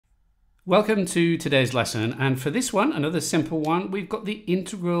Welcome to today's lesson, and for this one, another simple one, we've got the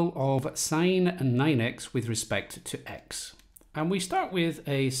integral of sine 9x with respect to x. And we start with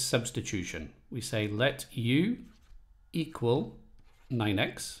a substitution. We say let u equal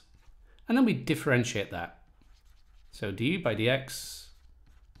 9x, and then we differentiate that. So du by dx,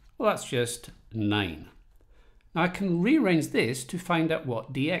 well, that's just 9. Now I can rearrange this to find out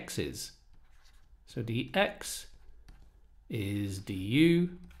what dx is. So dx is du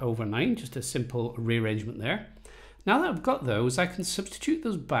over 9, just a simple rearrangement there. Now that I've got those, I can substitute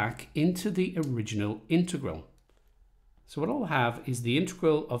those back into the original integral. So what I'll have is the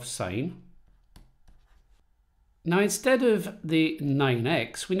integral of sine. Now instead of the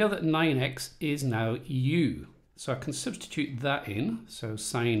 9x, we know that 9x is now u. So I can substitute that in, so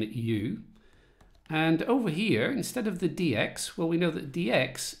sine u. And over here, instead of the dx, well, we know that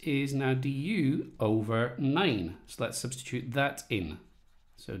dx is now du over 9. So let's substitute that in.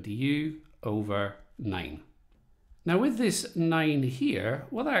 So du over 9. Now with this 9 here,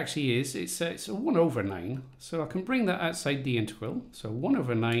 what that actually is, it's a 1 over 9. So I can bring that outside the integral. So 1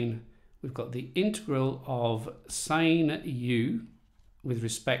 over 9, we've got the integral of sine u with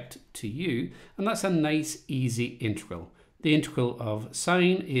respect to u. And that's a nice, easy integral. The integral of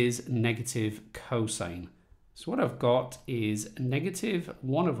sine is negative cosine. So what I've got is negative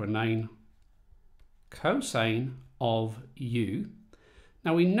 1 over 9 cosine of u.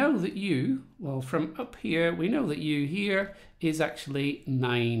 Now we know that u, well, from up here, we know that u here is actually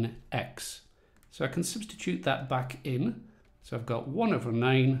 9x. So I can substitute that back in. So I've got 1 over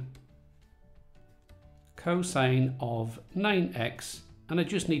 9 cosine of 9x, and I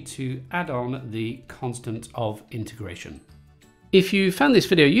just need to add on the constant of integration. If you found this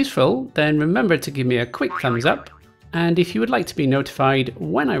video useful, then remember to give me a quick thumbs up. And if you would like to be notified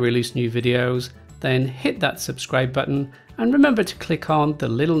when I release new videos, then hit that subscribe button and remember to click on the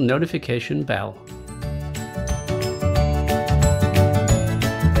little notification bell.